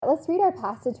let's read our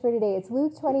passage for today. It's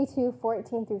Luke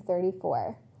 22:14 through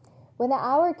 34. When the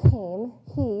hour came,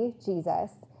 he,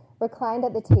 Jesus, reclined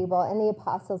at the table and the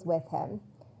apostles with him.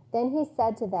 Then he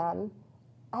said to them,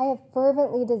 I have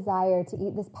fervently desired to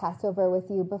eat this Passover with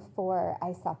you before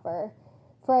I suffer.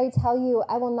 For I tell you,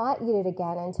 I will not eat it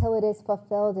again until it is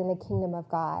fulfilled in the kingdom of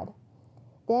God.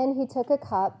 Then he took a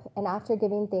cup, and after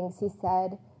giving thanks, he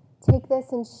said, Take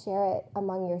this and share it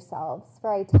among yourselves.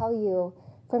 For I tell you,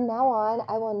 from now on,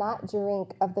 I will not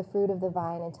drink of the fruit of the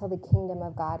vine until the kingdom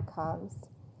of God comes.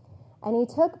 And he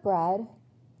took bread,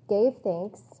 gave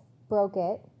thanks, broke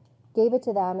it, gave it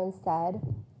to them, and said,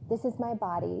 This is my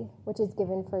body, which is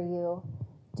given for you.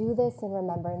 Do this in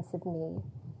remembrance of me.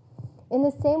 In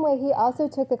the same way, he also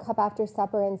took the cup after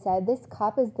supper and said, This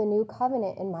cup is the new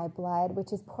covenant in my blood,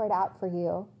 which is poured out for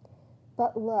you.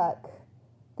 But look,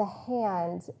 the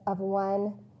hand of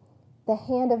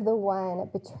the one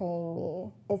betraying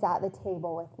me is at the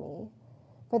table with me.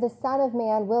 For the Son of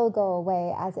Man will go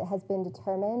away as it has been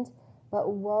determined, but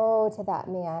woe to that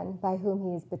man by whom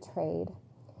he is betrayed.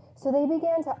 So they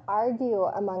began to argue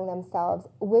among themselves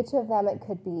which of them it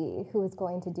could be who was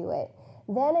going to do it.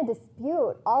 Then a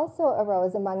dispute also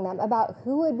arose among them about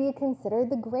who would be considered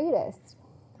the greatest.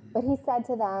 But he said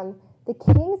to them, The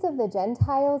kings of the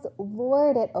Gentiles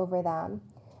lord it over them,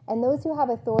 and those who have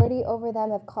authority over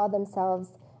them have called themselves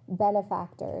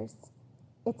benefactors.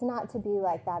 It's not to be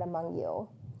like that among you.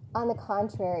 On the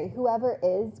contrary, whoever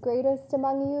is greatest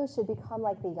among you should become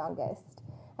like the youngest,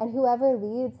 and whoever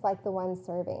leads like the one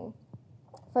serving.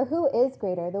 For who is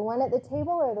greater, the one at the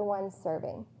table or the one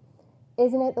serving?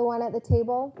 Isn't it the one at the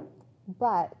table?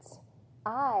 But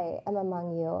I am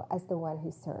among you as the one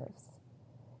who serves.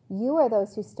 You are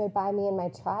those who stood by me in my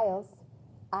trials.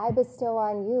 I bestow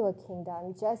on you a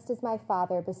kingdom, just as my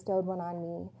Father bestowed one on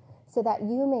me, so that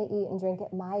you may eat and drink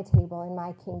at my table in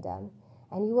my kingdom,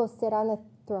 and you will sit on the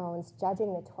thrones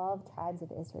judging the 12 tribes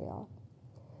of Israel.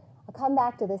 I'll come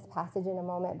back to this passage in a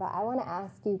moment, but I want to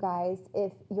ask you guys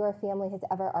if your family has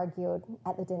ever argued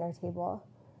at the dinner table.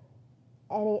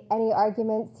 Any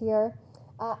arguments here?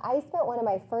 I spent one of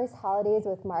my first holidays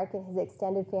with Mark and his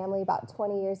extended family about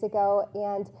 20 years ago,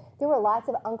 and there were lots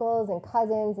of uncles and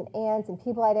cousins and aunts and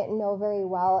people I didn't know very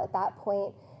well at that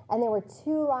point, and there were 2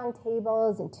 long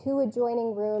tables and 2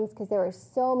 adjoining rooms because there were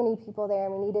so many people there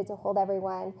and we needed to hold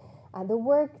everyone. The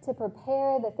work to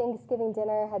prepare the Thanksgiving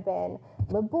dinner had been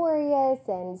laborious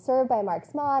and served by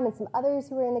Mark's mom and some others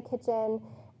who were in the kitchen.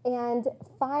 And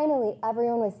finally,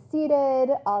 everyone was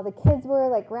seated. All the kids were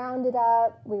rounded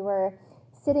up. We were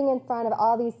sitting in front of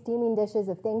all these steaming dishes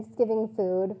of Thanksgiving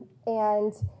food.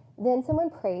 And then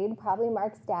someone prayed, probably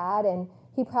Mark's dad, and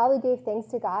he probably gave thanks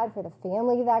to God for the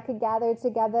family that could gather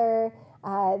together,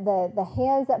 the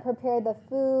hands that prepared the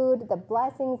food, the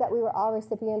blessings that we were all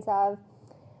recipients of.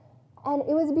 And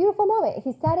it was a beautiful moment.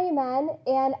 He said amen,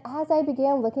 and as I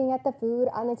began looking at the food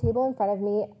on the table in front of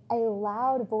me, a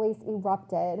loud voice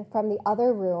erupted from the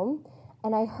other room,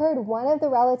 and I heard one of the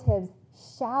relatives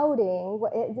shouting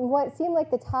what seemed like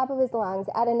the top of his lungs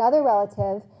at another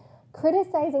relative,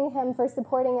 criticizing him for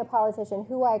supporting a politician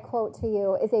who, I quote to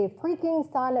you, is a freaking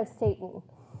son of Satan.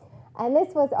 And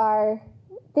this was our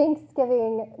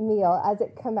Thanksgiving meal as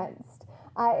it commenced.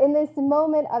 In this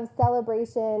moment of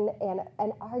celebration, and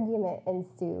an argument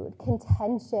ensued,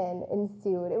 contention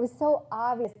ensued. It was so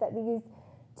obvious that these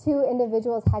 2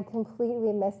 individuals had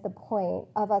completely missed the point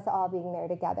of us all being there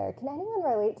together. Can anyone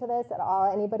relate to this at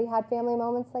all? Anybody had family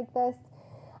moments like this?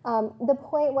 The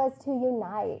point was to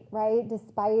unite, right,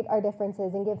 despite our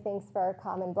differences, and give thanks for our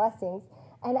common blessings.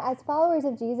 And as followers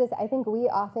of Jesus, I think we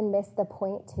often miss the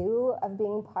point, too, of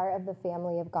being part of the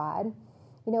family of God.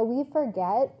 You know, we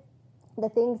forget the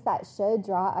things that should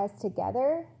draw us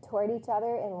together toward each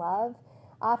other in love.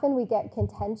 Often we get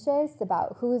contentious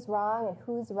about who's wrong and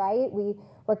who's right.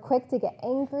 We're quick to get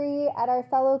angry at our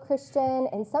fellow Christian,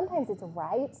 and sometimes it's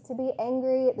right to be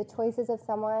angry at the choices of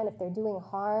someone if they're doing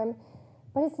harm,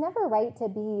 but it's never right to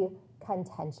be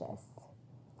contentious.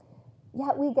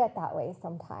 Yet we get that way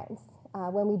sometimes.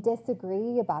 When we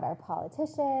disagree about our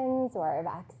politicians or our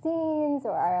vaccines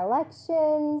or our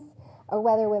elections, or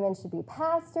whether women should be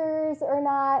pastors or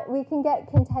not, we can get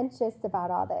contentious about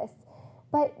all this.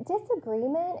 But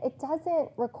disagreement, it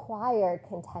doesn't require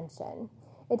contention.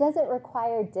 It doesn't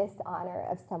require dishonor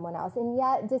of someone else, and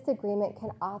yet disagreement can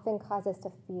often cause us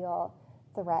to feel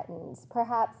threatened.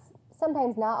 Perhaps,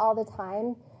 sometimes not all the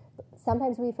time,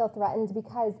 sometimes we feel threatened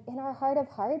because in our heart of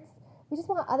hearts, we just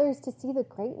want others to see the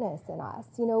greatness in us.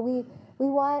 You know, we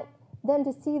want them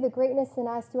to see the greatness in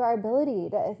us through our ability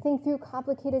to think through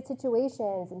complicated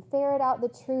situations and ferret out the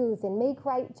truth and make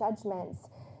right judgments.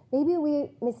 Maybe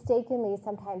we mistakenly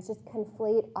sometimes just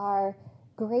conflate our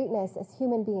greatness as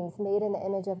human beings made in the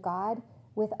image of God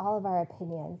with all of our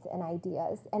opinions and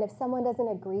ideas. And if someone doesn't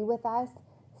agree with us,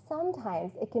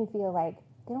 sometimes it can feel like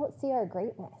they don't see our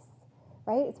greatness,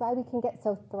 right? It's why we can get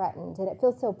so threatened, and it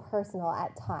feels so personal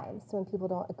at times when people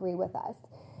don't agree with us.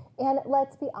 And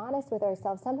let's be honest with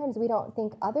ourselves. Sometimes we don't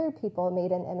think other people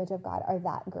made in the image of God are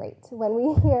that great when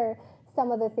we hear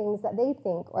some of the things that they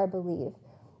think or believe.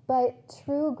 But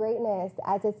true greatness,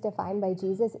 as it's defined by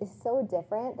Jesus, is so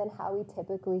different than how we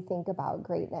typically think about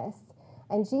greatness.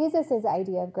 And Jesus'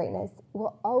 idea of greatness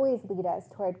will always lead us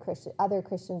toward other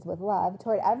Christians with love,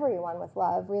 toward everyone with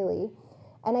love, really.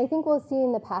 And I think we'll see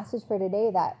in the passage for today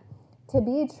that to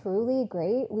be truly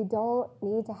great, we don't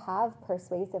need to have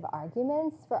persuasive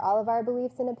arguments for all of our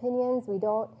beliefs and opinions. We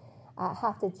don't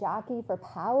have to jockey for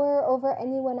power over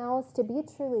anyone else. To be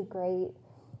truly great,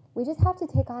 we just have to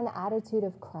take on the attitude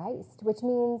of Christ, which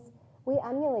means we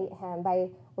emulate him by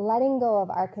letting go of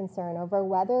our concern over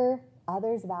whether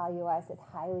others value us as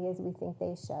highly as we think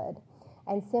they should,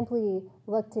 and simply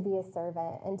look to be a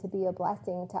servant and to be a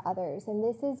blessing to others. And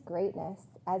this is greatness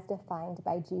as defined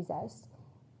by Jesus.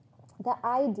 The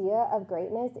idea of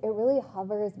greatness, it really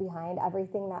hovers behind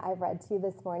everything that I've read to you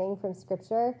this morning from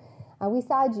Scripture. We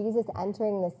saw Jesus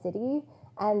entering the city,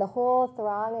 and the whole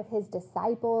throng of his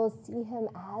disciples see him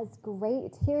as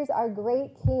great. Here's our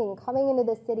great king coming into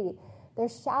the city. They're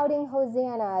shouting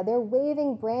Hosanna. They're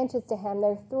waving branches to him.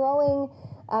 They're throwing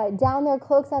down their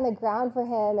cloaks on the ground for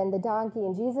him and the donkey.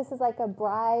 And Jesus is like a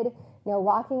bride,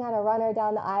 walking on a runner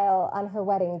down the aisle on her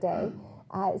wedding day.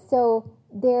 So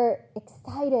they're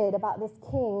excited about this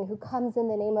king who comes in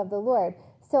the name of the Lord.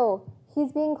 So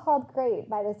he's being called great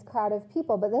by this crowd of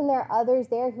people, but then there are others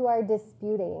there who are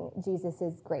disputing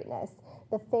Jesus' greatness.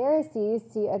 The Pharisees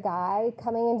see a guy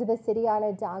coming into the city on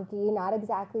a donkey, not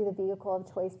exactly the vehicle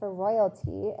of choice for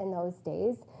royalty in those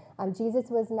days. Jesus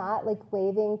was not like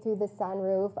waving through the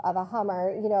sunroof of a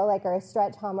Hummer, or a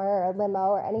stretch Hummer or a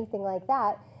limo or anything like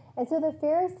that. And so the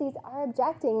Pharisees are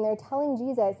objecting. They're telling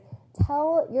Jesus,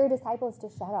 tell your disciples to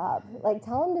shut up.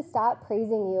 Tell them to stop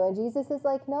praising you. And Jesus is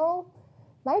like, no,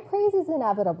 my praise is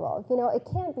inevitable. It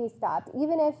can't be stopped.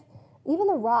 Even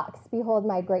the rocks behold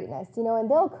my greatness, and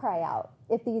they'll cry out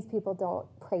if these people don't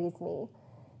praise me.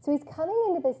 So he's coming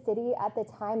into the city at the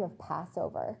time of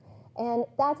Passover. And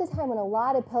that's a time when a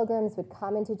lot of pilgrims would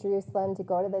come into Jerusalem to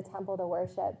go to the temple to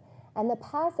worship. And the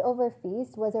Passover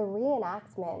feast was a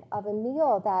reenactment of a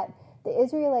meal that the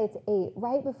Israelites ate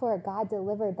right before God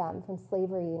delivered them from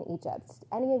slavery in Egypt.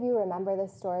 Any of you remember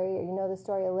this story, or you know the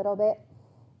story a little bit?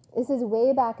 This is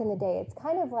way back in the day. It's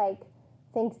kind of like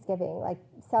Thanksgiving, like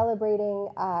celebrating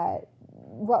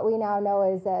what we now know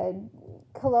as a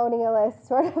colonialist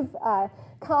sort of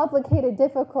complicated,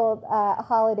 difficult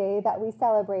holiday that we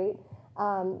celebrate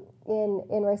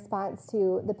in response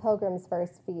to the Pilgrim's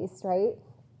First Feast, right?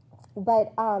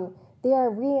 But they are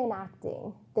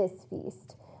reenacting this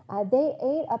feast. They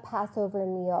ate a Passover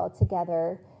meal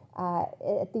together.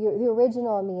 The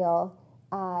original meal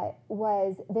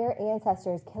was their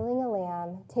ancestors killing a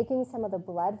lamb, taking some of the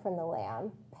blood from the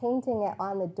lamb, painting it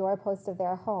on the doorpost of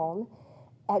their home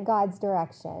at God's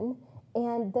direction.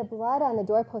 And the blood on the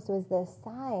doorpost was the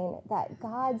sign that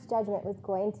God's judgment was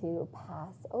going to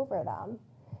pass over them.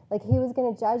 Like he was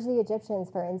going to judge the Egyptians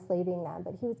for enslaving them,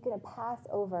 but he was going to pass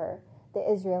over the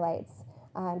Israelites,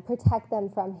 protect them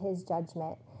from his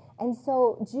judgment. And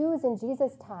so Jews in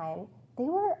Jesus' time, they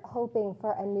were hoping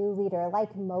for a new leader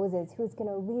like Moses, who's going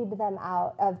to lead them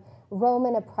out of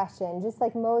Roman oppression, just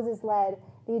like Moses led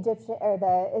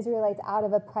the Israelites out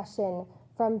of oppression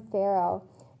from Pharaoh.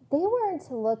 They weren't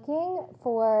looking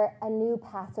for a new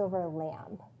Passover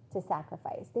lamb to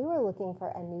sacrifice. They were looking for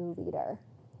a new leader.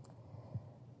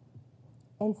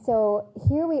 And so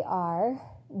here we are.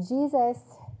 He's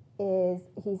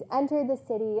entered the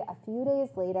city a few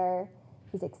days later.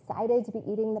 He's excited to be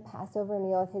eating the Passover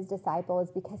meal with his disciples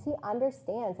because he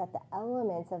understands that the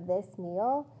elements of this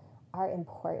meal are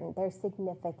important. They're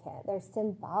significant. They're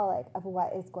symbolic of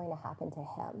what is going to happen to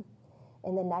him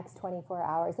in the next 24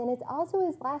 hours. And it's also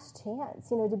his last chance,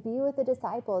 to be with the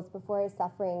disciples before his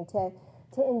suffering, to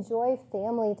enjoy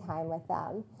family time with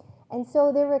them. And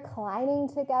so they're reclining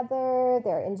together,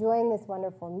 they're enjoying this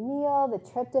wonderful meal, the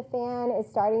tryptophan is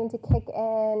starting to kick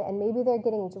in, and maybe they're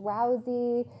getting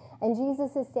drowsy, and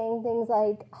Jesus is saying things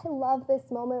like, I love this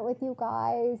moment with you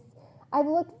guys. I've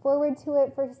looked forward to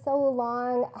it for so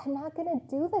long. I'm not going to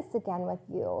do this again with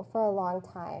you for a long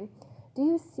time. Do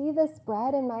you see this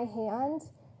bread in my hand?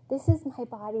 This is my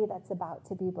body that's about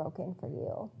to be broken for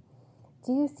you.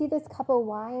 Do you see this cup of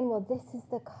wine? Well, this is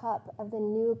the cup of the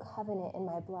new covenant in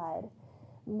my blood.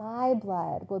 My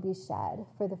blood will be shed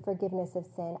for the forgiveness of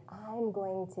sin. I'm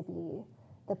going to be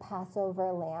the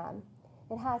Passover lamb.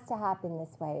 It has to happen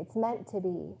this way. It's meant to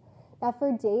be. Now,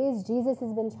 for days, Jesus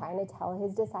has been trying to tell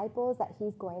his disciples that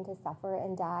he's going to suffer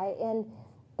and die, and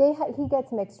he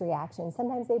gets mixed reactions.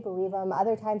 Sometimes they believe him,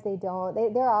 other times they don't.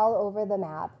 They're all over the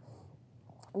map.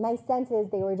 My sense is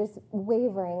they were just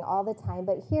wavering all the time,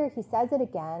 but here he says it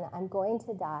again, I'm going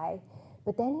to die,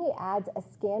 but then he adds a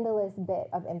scandalous bit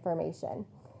of information.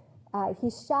 He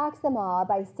shocks them all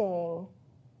by saying,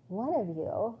 one of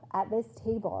you at this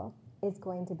table is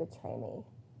going to betray me.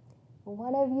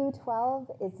 One of you 12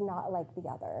 is not like the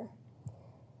other.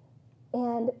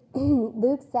 And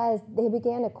Luke says they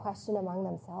began to question among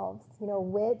themselves,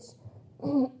 which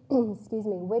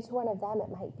one of them it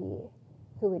might be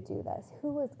who would do this,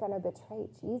 who was going to betray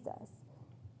Jesus.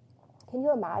 Can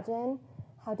you imagine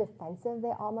how defensive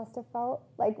they all must have felt?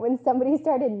 Like when somebody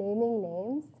started naming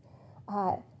names,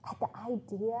 at the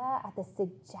idea, at the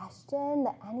suggestion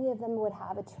that any of them would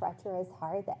have a treacherous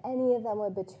heart, that any of them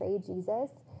would betray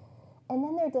Jesus. And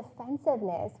then their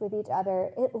defensiveness with each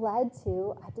other, it led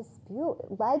to a dispute.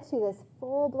 It led to this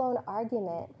full-blown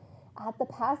argument at the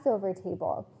Passover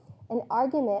table, an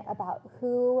argument about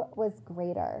who was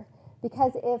greater.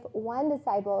 Because if one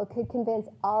disciple could convince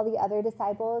all the other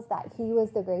disciples that he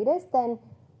was the greatest, then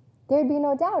there'd be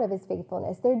no doubt of his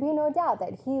faithfulness. There'd be no doubt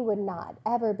that he would not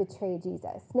ever betray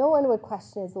Jesus. No one would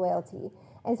question his loyalty.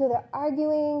 And so they're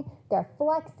arguing, they're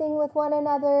flexing with one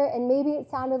another, and maybe it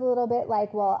sounded a little bit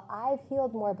like, well, I've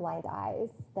healed more blind eyes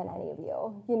than any of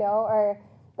you, or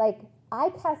like,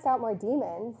 I cast out more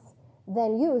demons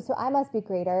than you, so I must be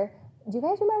greater. Do you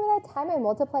guys remember that time I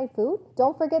multiplied food?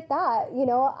 Don't forget that,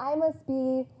 I must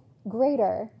be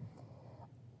greater.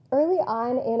 Early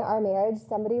on in our marriage,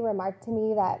 somebody remarked to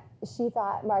me that she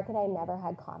thought Mark and I never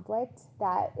had conflict,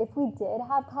 that if we did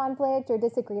have conflict or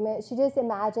disagreement, she just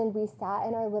imagined we sat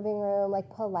in our living room like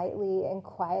politely and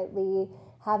quietly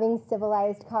having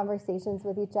civilized conversations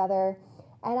with each other.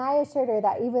 And I assured her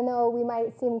that even though we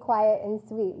might seem quiet and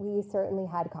sweet, we certainly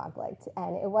had conflict,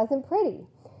 and it wasn't pretty.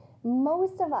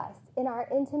 Most of us in our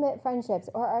intimate friendships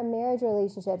or our marriage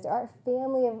relationships or our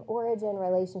family of origin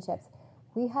relationships,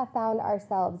 we have found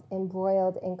ourselves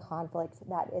embroiled in conflict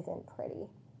that isn't pretty.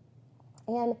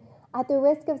 And at the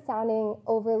risk of sounding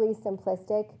overly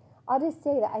simplistic, I'll just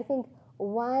say that I think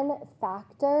one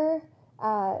factor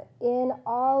in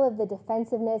all of the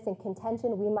defensiveness and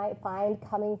contention we might find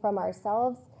coming from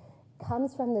ourselves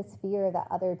comes from this fear that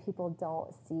other people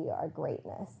don't see our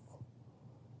greatness.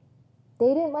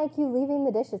 They didn't like you leaving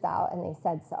the dishes out, and they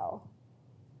said so.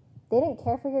 They didn't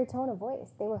care for your tone of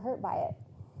voice. They were hurt by it.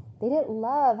 They didn't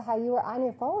love how you were on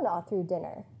your phone all through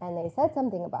dinner, and they said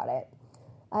something about it.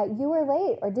 You were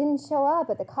late or didn't show up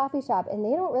at the coffee shop, and they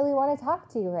don't really want to talk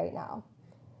to you right now.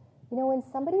 When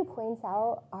somebody points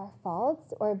out our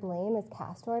faults or blame is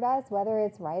cast toward us, whether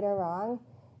it's right or wrong,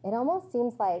 it almost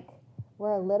seems like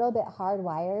we're a little bit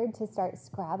hardwired to start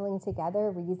scrabbling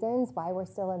together reasons why we're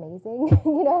still amazing,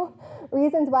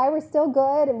 reasons why we're still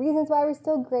good and reasons why we're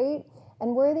still great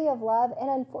and worthy of love. And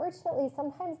unfortunately,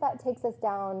 sometimes that takes us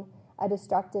down a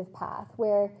destructive path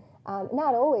where,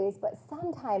 not always, but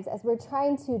sometimes as we're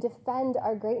trying to defend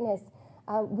our greatness,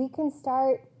 we can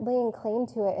start laying claim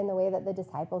to it in the way that the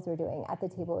disciples were doing at the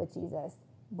table with Jesus,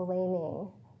 blaming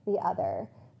the other,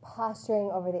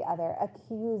 posturing over the other,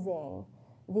 accusing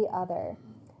the other.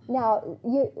 Now,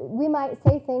 we might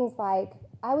say things like,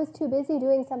 I was too busy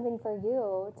doing something for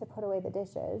you to put away the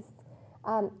dishes.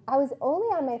 I was only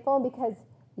on my phone because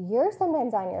you're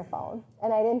sometimes on your phone,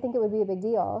 and I didn't think it would be a big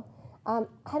deal. I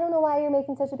don't know why you're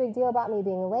making such a big deal about me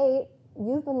being late.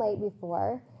 You've been late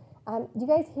before. Do you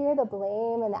guys hear the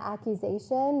blame and the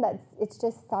accusation? It's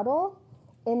just subtle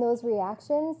in those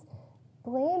reactions.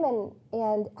 Blame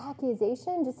and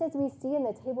accusation, just as we see in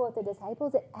the table with the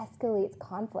disciples, it escalates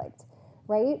conflict,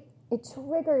 right? It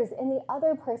triggers in the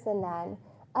other person then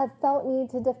a felt need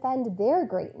to defend their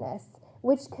greatness,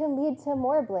 which can lead to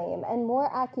more blame and more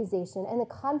accusation, and the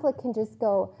conflict can just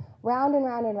go round and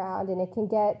round and round, and it can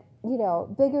get,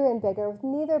 bigger and bigger with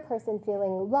neither person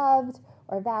feeling loved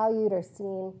or valued or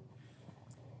seen.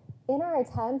 In our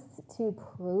attempts to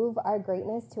prove our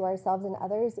greatness to ourselves and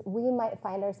others, we might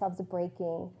find ourselves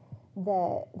breaking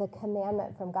the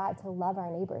commandment from God to love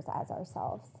our neighbors as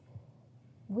ourselves.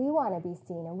 We want to be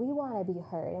seen, and we want to be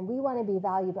heard, and we want to be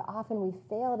valued, but often we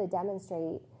fail to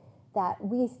demonstrate that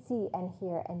we see and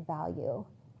hear and value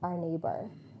our neighbor.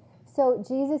 So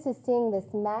Jesus is seeing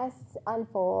this mess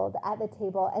unfold at the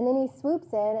table, and then he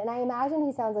swoops in, and I imagine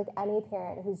he sounds like any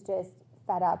parent who's just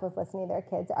fed up with listening to their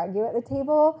kids argue at the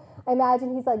table. I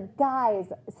imagine he's like,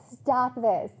 guys, stop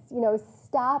this,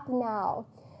 stop now.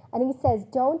 And he says,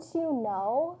 don't you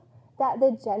know that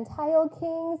the Gentile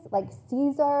kings, like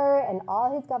Caesar and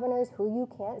all his governors who you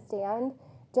can't stand,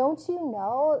 don't you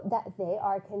know that they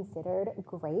are considered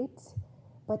great,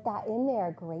 but that in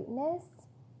their greatness,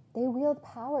 they wield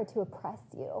power to oppress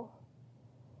you?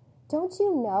 Don't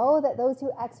you know that those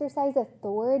who exercise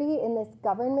authority in this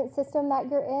government system that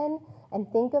you're in and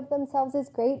think of themselves as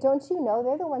great, don't you know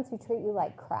they're the ones who treat you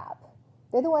like crap?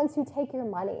 They're the ones who take your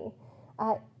money.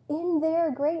 In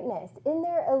their greatness, in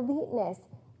their eliteness,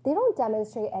 they don't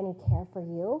demonstrate any care for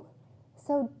you.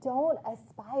 So don't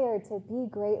aspire to be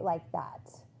great like that.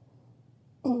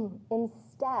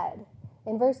 Instead,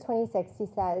 in verse 26, he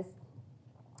says,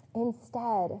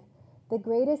 instead, the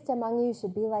greatest among you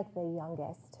should be like the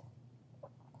youngest,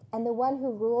 and the one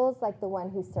who rules like the one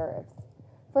who serves.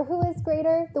 For who is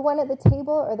greater, the one at the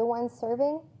table or the one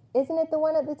serving? Isn't it the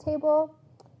one at the table?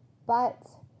 But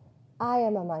I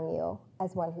am among you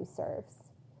as one who serves.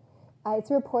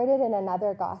 It's reported in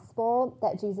another gospel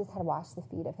that Jesus had washed the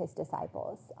feet of his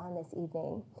disciples on this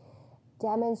evening,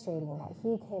 demonstrating that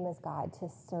he came as God to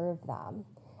serve them.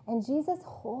 And Jesus'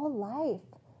 whole life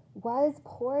was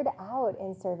poured out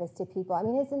in service to people. I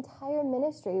mean, his entire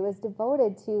ministry was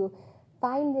devoted to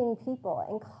finding people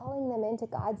and calling them into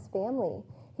God's family.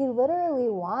 He literally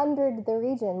wandered the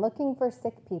region looking for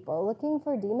sick people, looking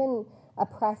for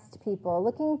demon-oppressed people,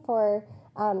 looking for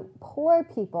poor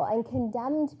people and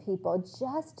condemned people,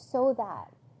 just so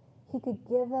that he could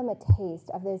give them a taste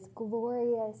of this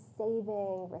glorious,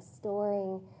 saving,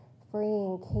 restoring,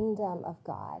 freeing kingdom of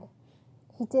God.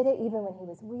 He did it even when he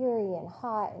was weary and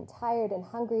hot and tired and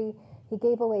hungry. He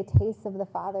gave away tastes of the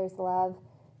Father's love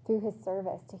through his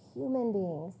service to human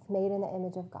beings made in the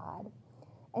image of God.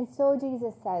 And so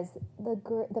Jesus says,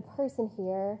 the person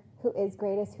here who is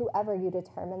greatest, whoever you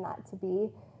determine that to be,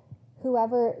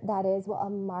 whoever that is, well, a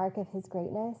mark of his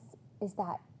greatness is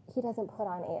that he doesn't put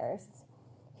on airs.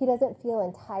 He doesn't feel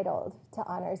entitled to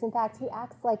honors. In fact, he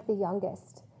acts like the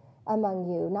youngest among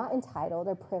you, not entitled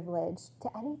or privileged to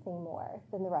anything more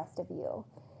than the rest of you.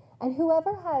 And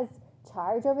whoever has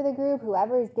charge over the group,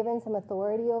 whoever is given some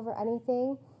authority over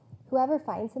anything, whoever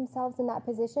finds themselves in that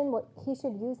position, well, he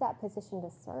should use that position to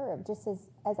serve, just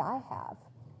as I have.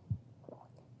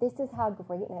 This is how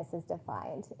greatness is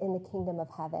defined in the kingdom of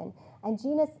heaven. And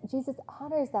Jesus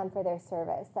honors them for their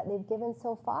service that they've given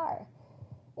so far.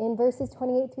 In verses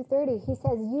 28 through 30, he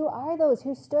says, you are those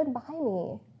who stood by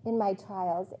me in my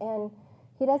trials. And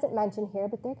he doesn't mention here,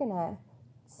 but they're going to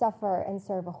suffer and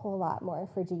serve a whole lot more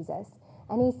for Jesus.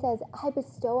 And he says, I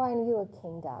bestow on you a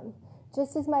kingdom,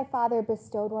 just as my Father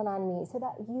bestowed one on me, so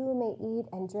that you may eat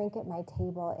and drink at my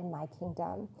table in my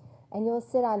kingdom. And you'll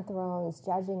sit on thrones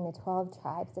judging the 12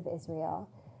 tribes of Israel.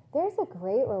 There's a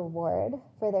great reward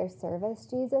for their service,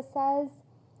 Jesus says.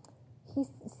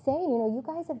 He's saying, you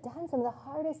guys have done some of the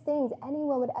hardest things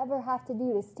anyone would ever have to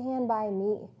do to stand by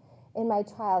me in my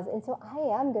trials. And so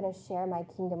I am going to share my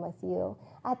kingdom with you.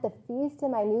 At the feast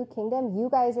in my new kingdom, you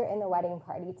guys are in the wedding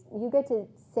party. You get to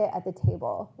sit at the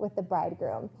table with the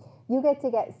bridegroom. You get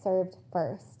to get served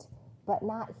first, but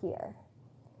not here.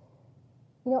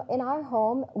 In our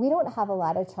home, we don't have a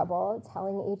lot of trouble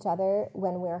telling each other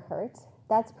when we're hurt.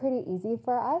 That's pretty easy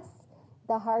for us.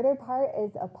 The harder part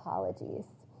is apologies.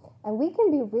 And we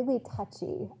can be really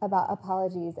touchy about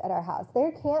apologies at our house.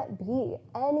 There can't be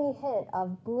any hint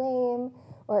of blame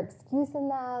or excuse in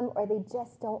them, or they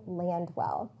just don't land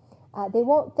well. They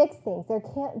won't fix things. There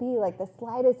can't be like the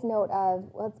slightest note of,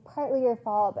 well, it's partly your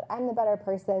fault, but I'm the better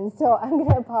person, so I'm going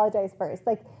to apologize first.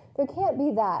 Like, there can't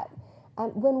be that.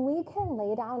 When we can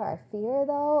lay down our fear,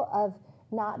 though, of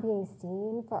not being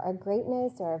seen for our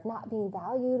greatness or of not being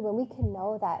valued, when we can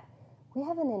know that we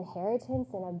have an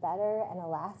inheritance in a better and a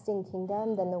lasting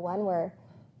kingdom than the one we're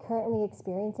currently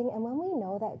experiencing, and when we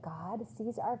know that God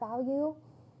sees our value,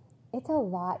 it's a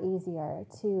lot easier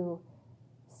to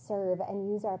serve and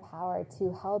use our power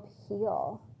to help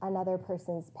heal another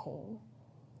person's pain.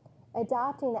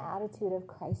 Adopting the attitude of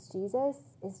Christ Jesus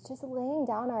is just laying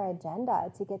down our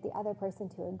agenda to get the other person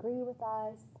to agree with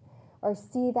us or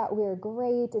see that we're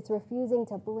great. It's refusing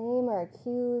to blame or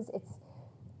accuse. It's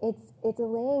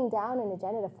laying down an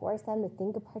agenda to force them to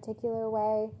think a particular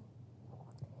way.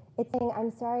 It's saying, I'm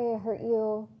sorry I hurt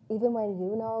you, even when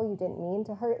you didn't mean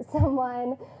to hurt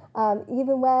someone.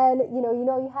 Even when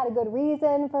you had a good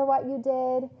reason for what you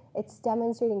did. It's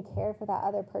demonstrating care for that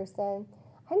other person.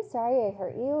 I'm sorry I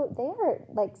hurt you. They are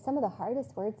like some of the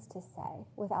hardest words to say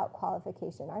without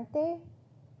qualification, aren't they?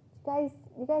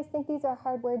 You guys think these are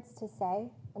hard words to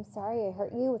say? I'm sorry I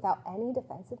hurt you without any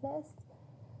defensiveness.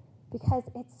 Because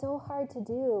it's so hard to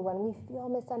do when we feel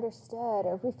misunderstood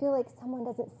or if we feel like someone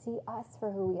doesn't see us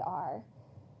for who we are.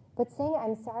 But saying,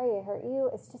 I'm sorry I hurt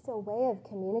you, is just a way of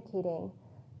communicating,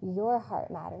 your heart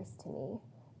matters to me.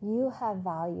 You have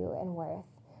value and worth.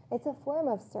 It's a form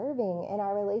of serving in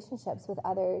our relationships with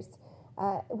others,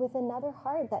 with another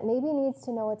heart that maybe needs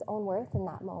to know its own worth in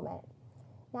that moment.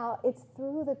 Now, it's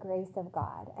through the grace of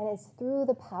God and it's through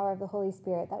the power of the Holy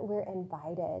Spirit that we're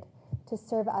invited to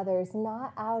serve others,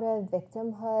 not out of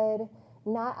victimhood,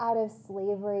 not out of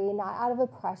slavery, not out of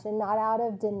oppression, not out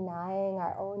of denying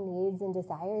our own needs and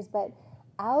desires, but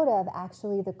out of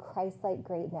actually the Christ-like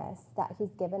greatness that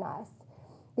he's given us.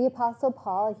 The Apostle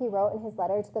Paul, he wrote in his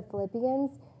letter to the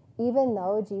Philippians, even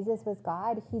though Jesus was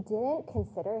God, he didn't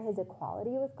consider his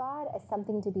equality with God as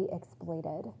something to be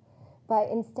exploited, but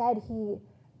instead he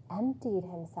emptied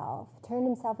himself, turned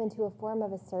himself into a form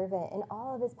of a servant in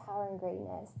all of his power and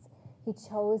greatness. He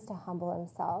chose to humble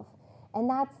himself. And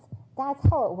that's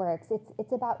how it works.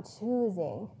 It's about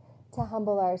choosing to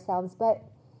humble ourselves. But,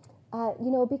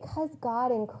 because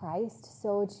God in Christ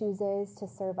so chooses to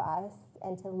serve us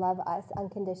and to love us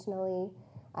unconditionally,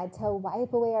 to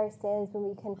wipe away our sins when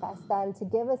we confess them, to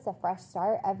give us a fresh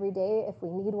start every day if we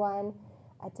need one,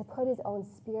 to put his own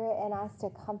spirit in us,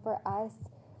 to comfort us,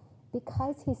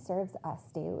 because he serves us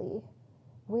daily,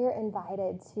 we're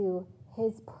invited to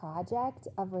his project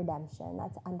of redemption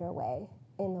that's underway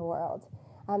in the world.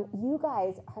 You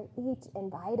guys are each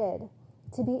invited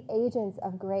to be agents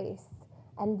of grace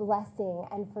and blessing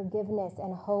and forgiveness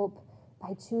and hope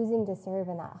by choosing to serve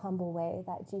in that humble way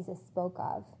that Jesus spoke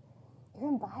of. You're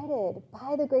invited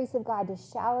by the grace of God to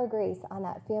shower grace on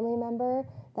that family member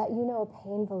that you know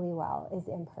painfully well is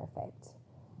imperfect.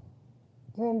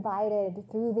 You're invited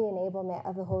through the enablement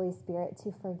of the Holy Spirit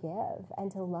to forgive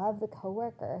and to love the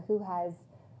coworker who has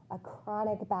a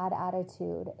chronic bad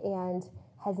attitude and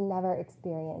has never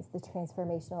experienced the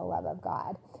transformational love of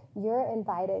God. You're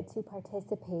invited to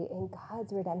participate in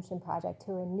God's redemption project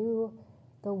to renew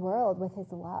the world with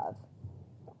his love.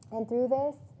 And through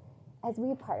this, as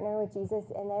we partner with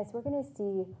Jesus in this, we're going to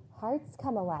see hearts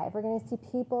come alive. We're going to see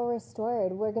people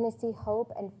restored. We're going to see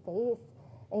hope and faith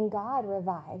in God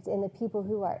revived in the people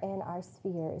who are in our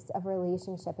spheres of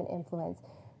relationship and influence.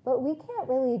 But we can't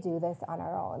really do this on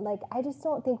our own. I just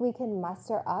don't think we can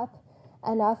muster up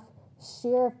enough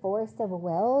sheer force of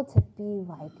will to be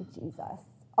like Jesus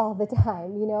all the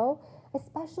time,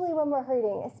 especially when we're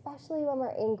hurting, especially when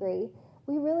we're angry.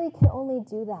 We really can only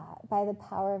do that by the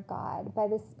power of God, by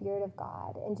the Spirit of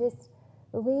God, and just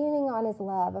leaning on his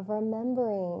love, of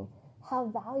remembering how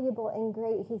valuable and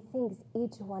great he thinks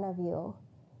each one of you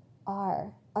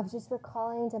are, of just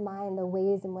recalling to mind the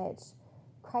ways in which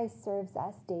Christ serves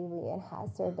us daily and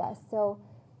has served us. So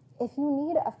if you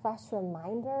need a fresh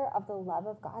reminder of the love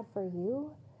of God for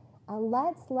you,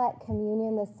 let's let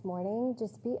communion this morning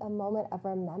just be a moment of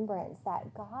remembrance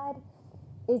that God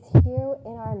is here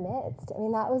in our midst. I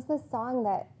mean, that was the song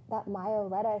that Mayo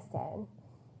led us in.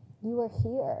 You are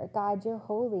here. God, you're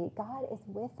holy. God is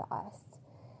with us.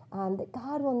 That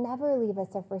God will never leave us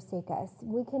or forsake us.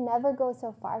 We can never go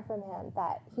so far from him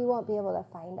that he won't be able to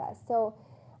find us. So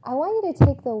I want you to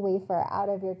take the wafer out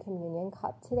of your communion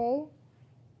cup today.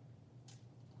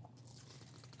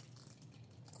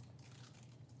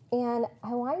 And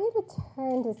I want you to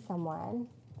turn to someone,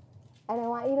 and I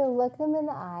want you to look them in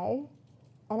the eye,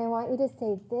 and I want you to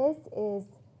say, this is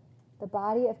the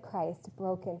body of Christ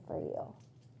broken for you.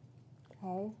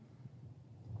 Okay?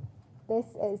 This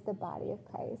is the body of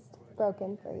Christ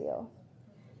broken for you.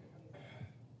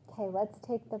 Okay, let's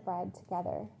take the bread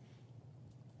together.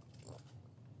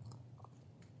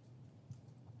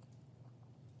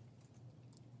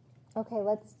 Okay,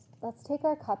 let's take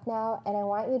our cup now, and I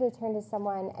want you to turn to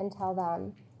someone and tell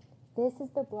them, this is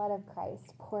the blood of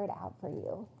Christ poured out for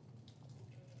you.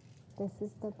 This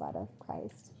is the blood of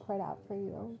Christ poured out for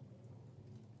you.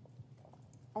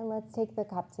 And let's take the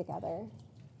cup together.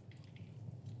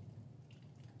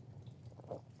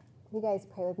 You guys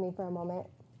pray with me for a moment.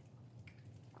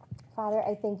 Father,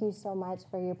 I thank you so much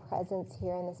for your presence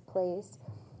here in this place.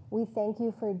 We thank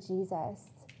you for Jesus.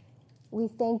 We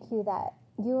thank you that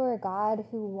you are a God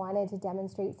who wanted to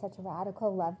demonstrate such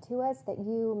radical love to us that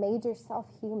you made yourself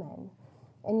human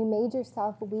and you made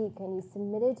yourself weak and you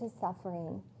submitted to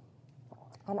suffering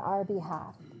on our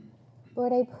behalf.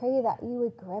 Lord, I pray that you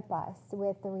would grip us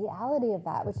with the reality of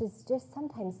that, which is just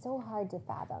sometimes so hard to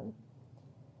fathom.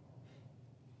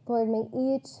 Lord, may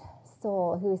each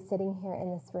soul who is sitting here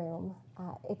in this room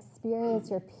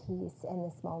experience your peace in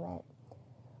this moment.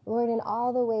 Lord, in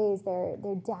all the ways they're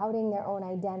doubting their own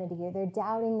identity, or they're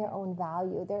doubting their own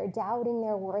value, they're doubting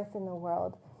their worth in the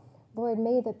world. Lord,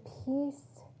 may the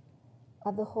peace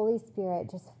of the Holy Spirit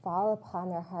just fall upon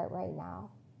their heart right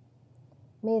now.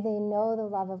 May they know the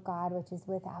love of God, which is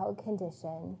without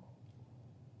condition,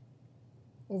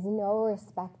 is no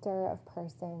respecter of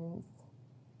persons.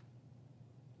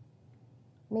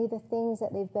 May the things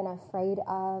that they've been afraid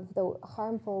of, the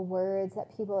harmful words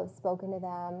that people have spoken to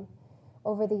them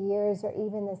over the years or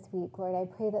even this week, Lord, I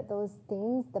pray that those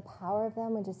things, the power of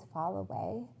them would just fall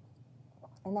away,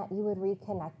 and that you would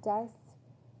reconnect us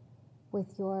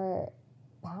with your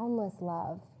boundless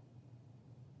love.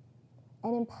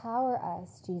 And empower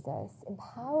us, Jesus,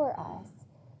 empower us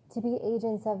to be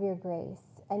agents of your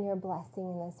grace and your blessing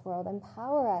in this world.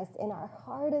 Empower us in our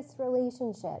hardest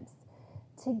relationships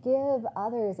to give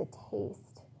others a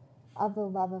taste of the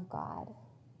love of God.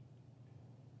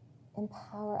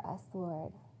 Empower us,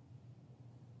 Lord.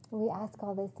 We ask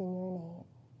all this in your name.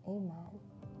 Amen.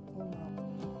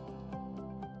 Amen.